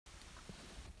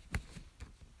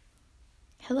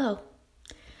Hello.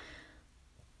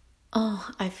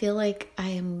 Oh, I feel like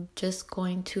I am just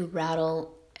going to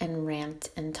rattle and rant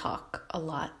and talk a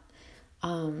lot.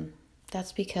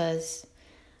 That's because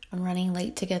I'm running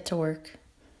late to get to work.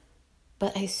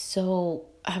 But I so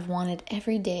have wanted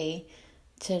every day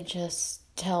to just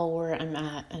tell where I'm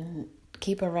at and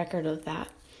keep a record of that.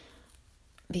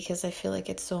 Because I feel like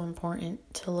it's so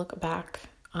important to look back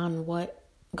on what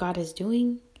God is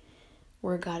doing,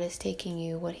 where God is taking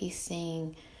you, what He's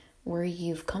saying, where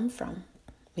you've come from.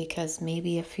 Because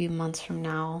maybe a few months from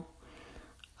now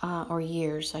or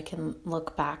years, I can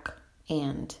look back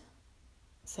and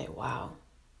say, wow,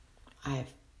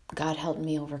 God helped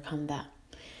me overcome that.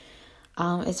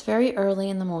 It's very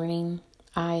early in the morning.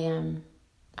 I am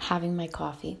having my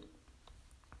coffee.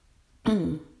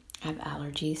 I have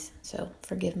allergies, so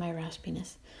forgive my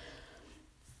raspiness.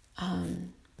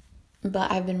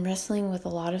 But I've been wrestling with a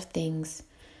lot of things.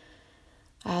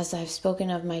 As I've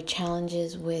spoken of my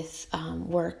challenges with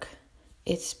work,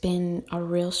 it's been a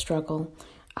real struggle.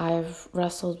 I've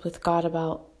wrestled with God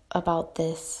about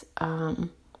this.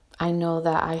 I know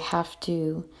that I have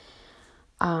to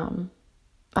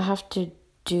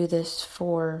do this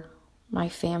for my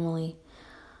family.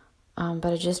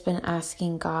 But I've just been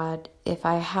asking God, if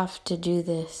I have to do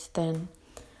this, then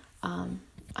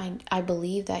I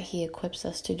believe that He equips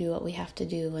us to do what we have to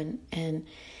do, and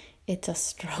it's a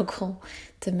struggle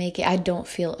to make it. I don't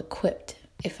feel equipped,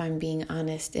 if I'm being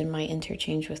honest, in my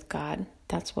interchange with God.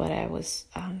 That's what I was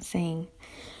saying.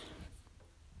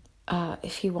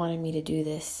 If He wanted me to do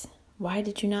this, why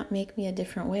did you not make me a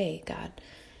different way, God?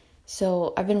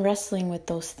 So I've been wrestling with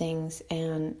those things,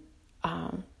 and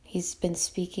He's been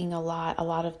speaking a lot. A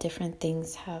lot of different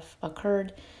things have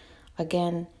occurred.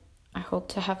 Again, I hope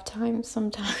to have time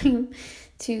sometime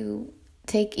to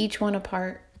take each one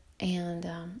apart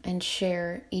and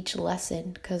share each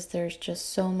lesson, because there's just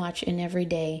so much in every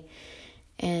day.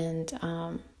 And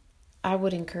I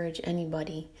would encourage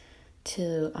anybody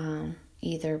to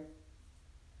either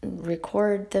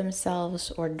record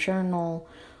themselves or journal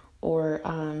or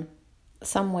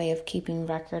some way of keeping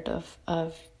record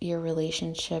of your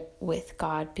relationship with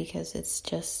God, because it's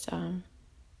just,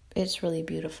 it's really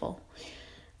beautiful.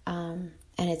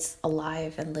 And it's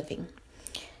alive and living.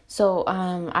 So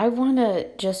I want to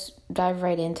just dive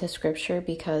right into scripture,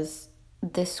 because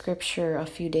this scripture a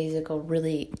few days ago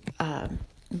really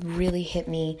hit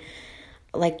me,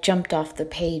 like jumped off the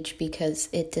page, because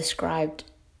it described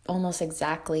almost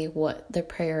exactly what the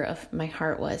prayer of my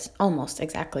heart was. Almost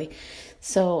exactly.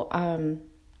 So I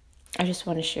just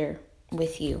want to share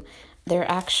with you. There's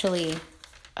actually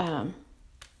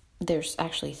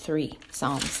 3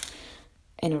 Psalms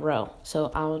in a row.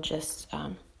 So I'll just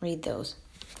read those.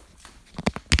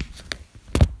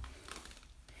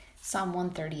 Psalm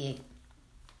 138.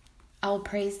 I will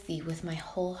praise Thee with my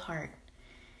whole heart.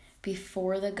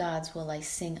 Before the gods will I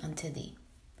sing unto Thee.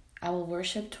 I will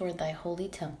worship toward Thy holy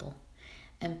temple,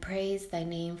 and praise Thy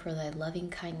name for Thy loving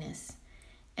kindness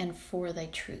and for Thy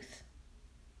truth.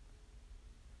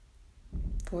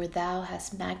 For Thou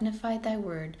hast magnified Thy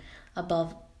word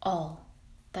above all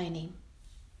Thy name.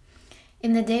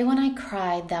 In the day when I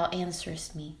cried, Thou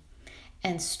answerest me,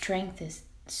 and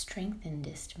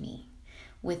strengthenedst me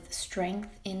with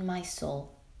strength in my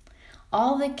soul.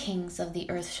 All the kings of the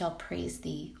earth shall praise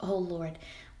Thee, O Lord,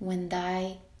 when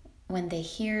they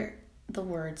hear the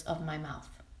words of my mouth.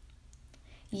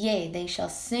 Yea, they shall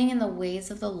sing in the ways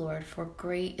of the Lord, for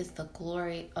great is the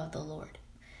glory of the Lord.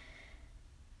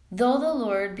 Though the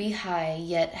Lord be high,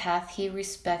 yet hath He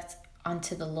respect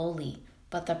unto the lowly,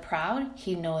 but the proud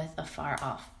He knoweth afar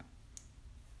off.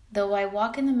 Though I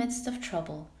walk in the midst of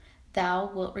trouble, Thou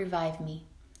wilt revive me.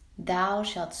 Thou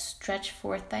shalt stretch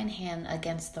forth Thine hand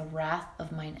against the wrath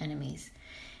of mine enemies,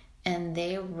 and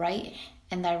Thy right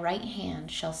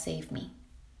hand shall save me.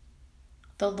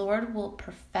 The Lord will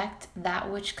perfect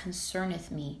that which concerneth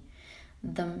me.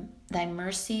 Thy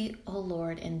mercy, O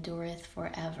Lord, endureth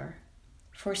forever.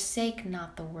 Forsake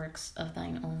not the works of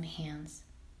Thine own hands.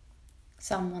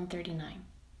 Psalm 139.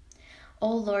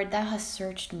 O Lord, Thou hast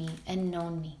searched me and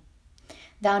known me.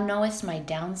 Thou knowest my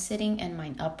downsitting and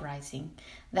mine uprising.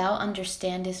 Thou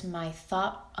understandest my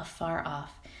thought afar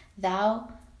off. Thou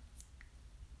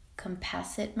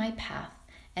compassest my path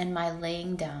and my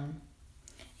laying down,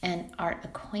 and art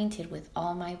acquainted with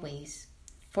all my ways.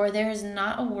 For there is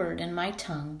not a word in my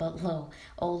tongue, but lo,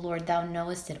 O Lord, Thou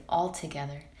knowest it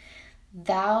altogether.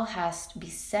 Thou hast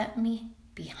beset me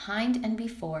behind and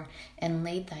before, and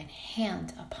laid Thine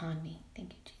hand upon me.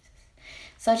 Thank you, Jesus.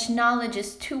 Such knowledge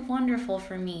is too wonderful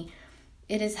for me.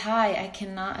 It is high, I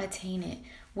cannot attain it.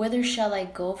 Whither shall I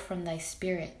go from Thy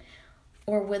Spirit?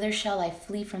 Or whither shall I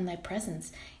flee from thy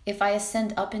presence? If I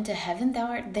ascend up into heaven, thou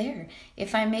art there.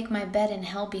 If I make my bed in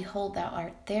hell, behold, thou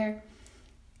art there.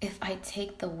 If I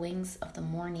take the wings of the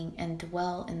morning and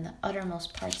dwell in the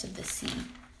uttermost parts of the sea,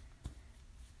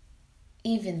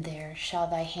 even there shall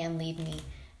thy hand lead me,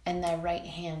 and thy right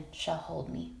hand shall hold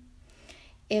me.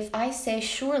 If I say,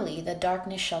 surely the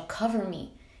darkness shall cover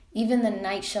me, even the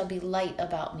night shall be light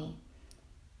about me.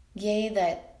 Yea,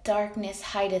 that darkness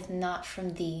hideth not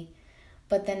from thee,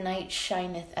 but the night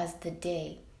shineth as the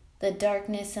day. The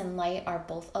darkness and light are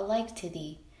both alike to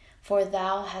thee. For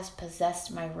thou hast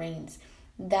possessed my reins.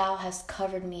 Thou hast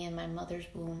covered me in my mother's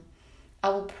womb. I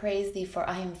will praise thee, for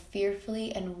I am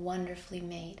fearfully and wonderfully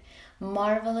made.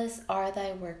 Marvelous are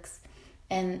thy works,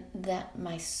 and that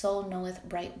my soul knoweth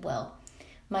right well.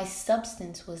 My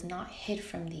substance was not hid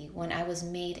from thee when I was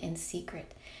made in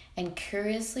secret, and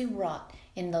curiously wrought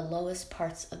in the lowest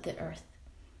parts of the earth.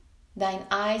 Thine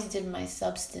eyes did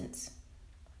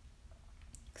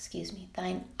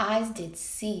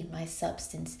see my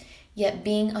substance, yet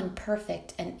being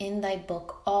unperfect, and in thy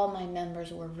book all my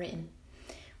members were written,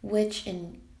 which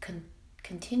in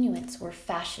continuance were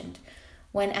fashioned,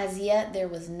 when as yet there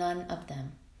was none of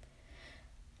them.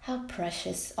 How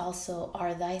precious also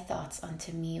are thy thoughts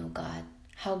unto me, O God!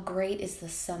 How great is the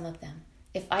sum of them!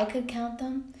 If I could count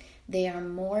them, they are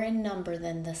more in number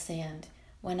than the sand.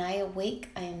 When I awake,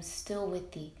 I am still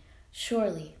with thee.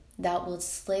 Surely thou wilt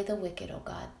slay the wicked, O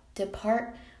God.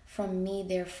 Depart from me,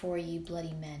 therefore, ye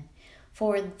bloody men,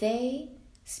 for they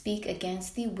speak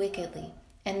against thee wickedly,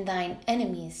 and thine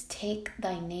enemies take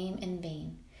thy name in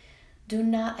vain. Do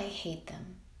not I hate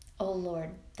them, O Lord,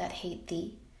 that hate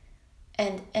thee?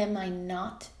 And am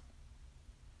not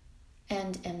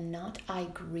I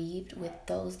grieved with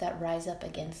those that rise up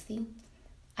against thee?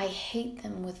 I hate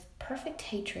them with perfect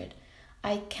hatred.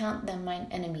 I count them mine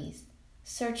enemies.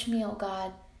 Search me, O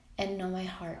God, and know my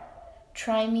heart.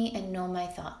 Try me and know my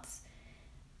thoughts,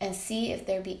 and see if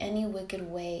there be any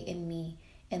wicked way in me,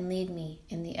 and lead me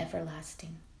in the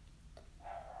everlasting.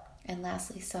 And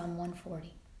lastly, Psalm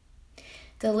 140.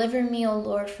 Deliver me, O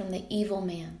Lord, from the evil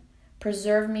man.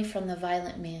 Preserve me from the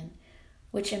violent man,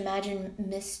 which imagine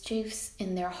mischiefs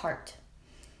in their heart.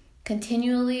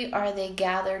 Continually are they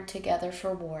gathered together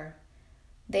for war.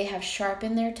 They have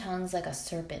sharpened their tongues like a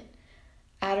serpent.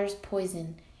 Adder's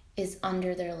poison is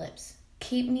under their lips.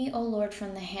 Keep me, O Lord,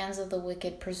 from the hands of the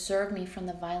wicked. Preserve me from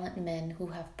the violent men who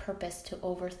have purposed to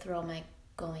overthrow my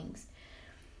goings.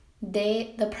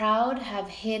 The proud have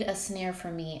hid a snare for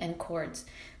me and cords.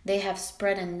 They have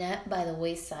spread a net by the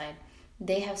wayside.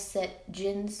 They have set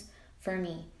gins for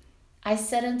me. I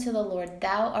said unto the Lord,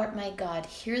 Thou art my God.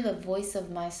 Hear the voice of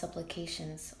my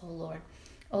supplications, O Lord.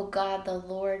 O God, the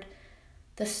Lord,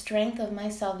 the strength of my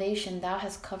salvation, thou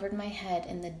hast covered my head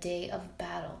in the day of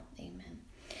battle. Amen.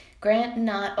 Grant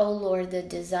not, O Lord, the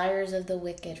desires of the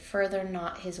wicked. Further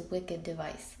not his wicked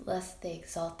device, lest they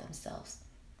exalt themselves.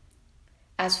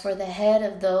 As for the head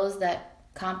of those that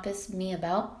compass me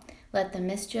about, let the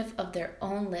mischief of their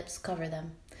own lips cover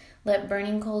them. Let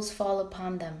burning coals fall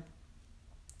upon them.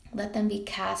 Let them be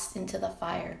cast into the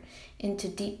fire, into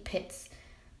deep pits,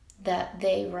 that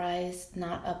they rise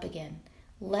not up again.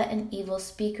 Let an evil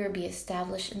speaker be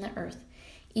established in the earth.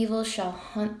 Evil shall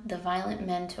hunt the violent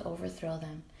men to overthrow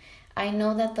them. I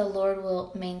know that the Lord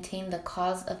will maintain the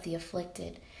cause of the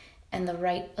afflicted and the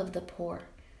right of the poor.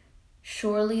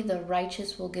 Surely the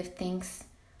righteous will give thanks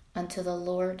unto the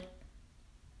Lord.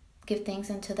 Give thanks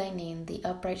unto thy name. The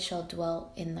upright shall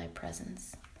dwell in thy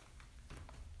presence.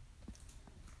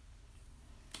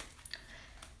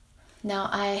 Now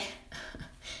I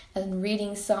am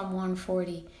reading Psalm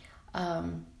 140.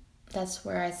 That's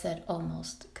where I said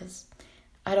almost, because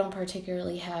I don't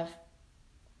particularly have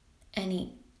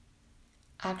any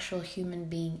actual human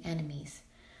being enemies.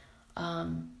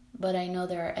 But I know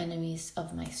there are enemies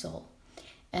of my soul.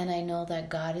 And I know that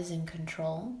God is in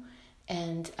control.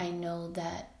 And I know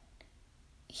that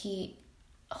he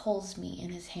holds me in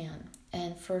his hand.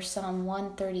 And for Psalm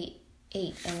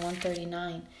 138 and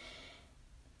 139,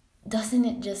 doesn't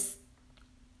it just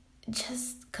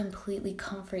completely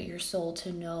comfort your soul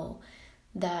to know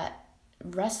that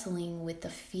wrestling with the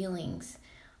feelings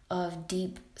of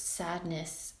deep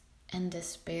sadness and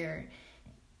despair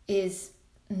is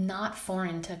not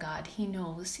foreign to God? He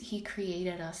knows. He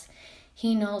created us.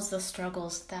 He knows the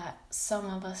struggles that some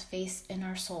of us face in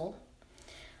our soul,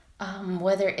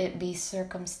 whether it be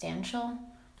circumstantial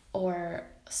or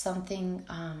something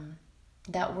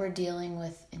that we're dealing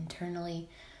with internally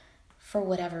for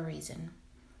whatever reason.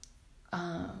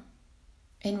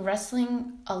 In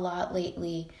wrestling a lot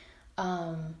lately,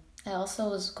 I also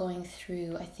was going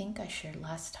through, I think I shared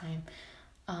last time,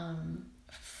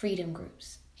 freedom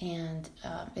groups. And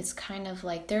it's kind of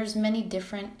like there's many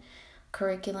different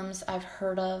curriculums I've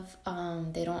heard of.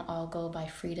 They don't all go by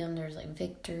freedom. There's like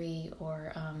Victory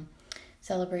or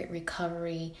Celebrate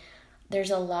Recovery.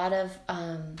 There's a lot of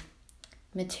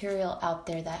material out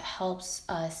there that helps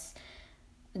us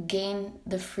gain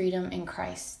the freedom in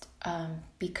Christ,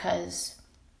 because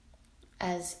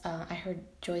as I heard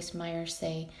Joyce Meyer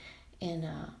say in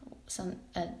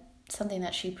something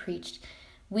that she preached,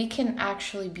 we can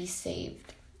actually be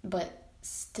saved but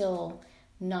still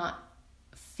not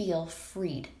feel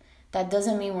freed. That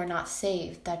doesn't mean we're not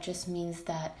saved. That just means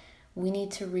that we need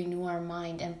to renew our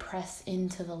mind and press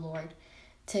into the Lord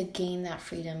to gain that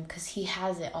freedom, because He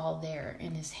has it all there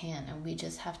in His hand, and we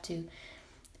just have to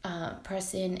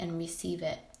press in and receive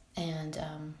it and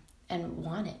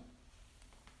want it.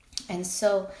 And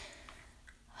so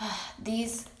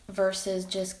these verses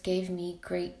just gave me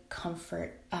great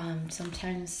comfort.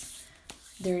 Sometimes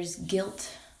there's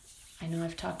guilt. I know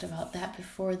I've talked about that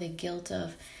before, the guilt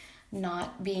of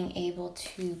not being able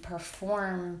to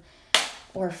perform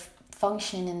or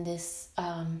function in this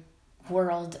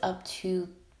world up to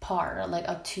par, like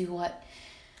up to what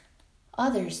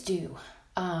others do.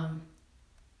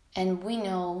 And we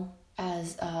know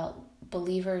as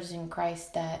believers in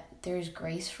Christ that there's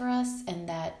grace for us, and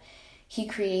that He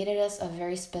created us a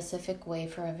very specific way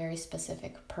for a very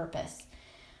specific purpose.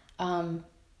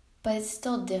 But it's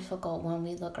still difficult when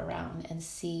we look around and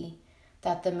see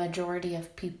that the majority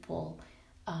of people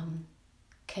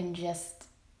can just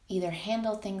either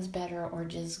handle things better or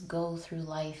just go through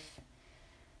life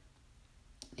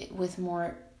with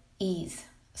more ease.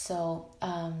 So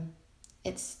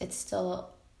it's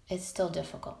still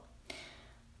difficult.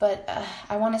 But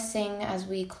I want to sing as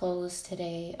we close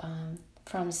today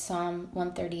from Psalm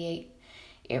 138.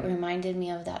 It reminded me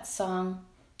of that song,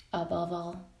 Above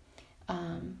All.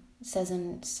 It says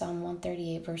in Psalm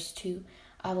 138 verse 2,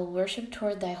 I will worship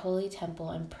toward thy holy temple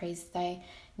and praise thy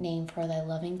name for thy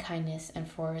loving kindness and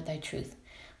for thy truth.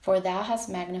 For thou hast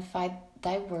magnified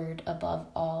thy word above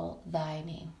all thy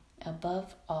name.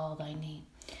 Above all thy name.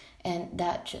 And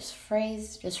that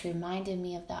phrase just reminded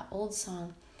me of that old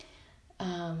song,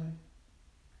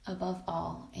 above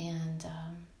all. And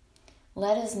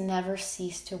let us never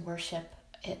cease to worship.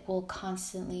 It will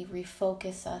constantly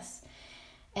refocus us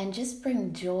and just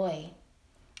bring joy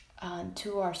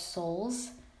to our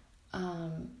souls,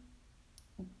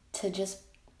 to just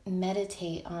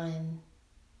meditate on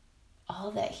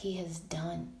all that He has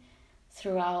done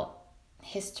throughout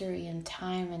history and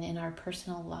time, and in our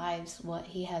personal lives, what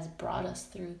He has brought us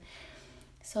through.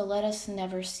 So let us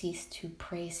never cease to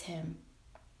praise Him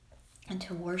and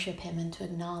to worship Him and to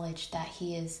acknowledge that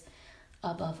He is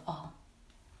above all.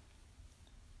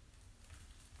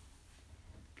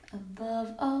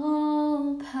 Above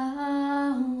all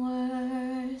powers,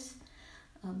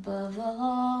 above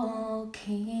all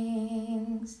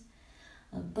kings,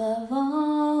 above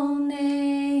all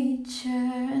nature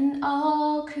and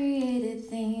all created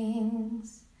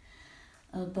things,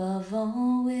 above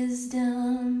all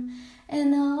wisdom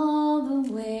and all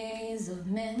the ways of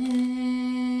men,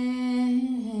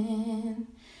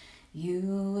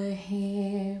 you were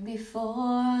here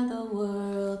before the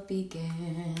world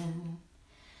began.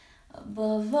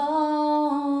 Above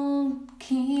all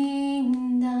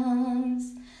kingdoms,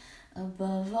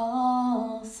 above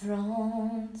all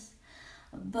thrones,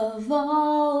 above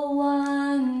all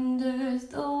wonders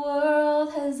the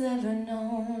world has ever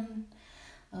known,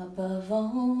 above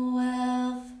all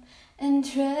wealth and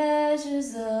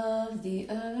treasures of the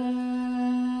earth,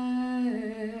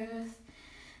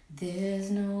 there's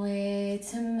no way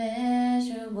to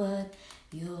measure what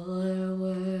you're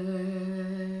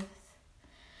worth.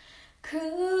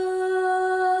 Crucified,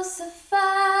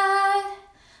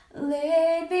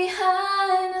 laid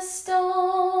behind a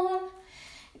stone,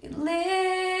 you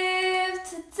lived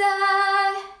to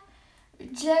die,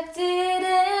 rejected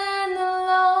and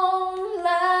alone,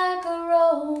 like a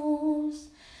rose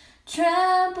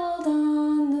trampled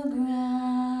on the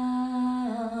ground.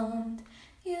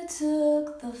 You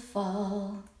took the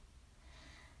fall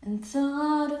and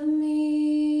thought of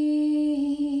me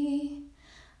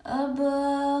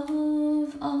above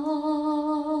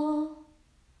all.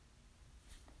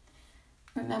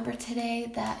 Remember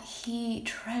today that He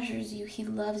treasures you, He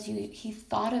loves you, He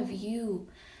thought of you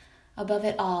above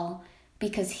it all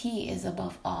because He is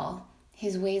above all.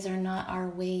 His ways are not our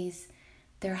ways,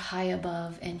 they're high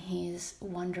above, and He is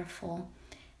wonderful.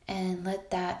 And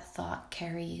let that thought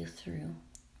carry you through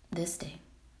this day.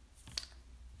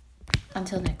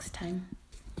 Until next time.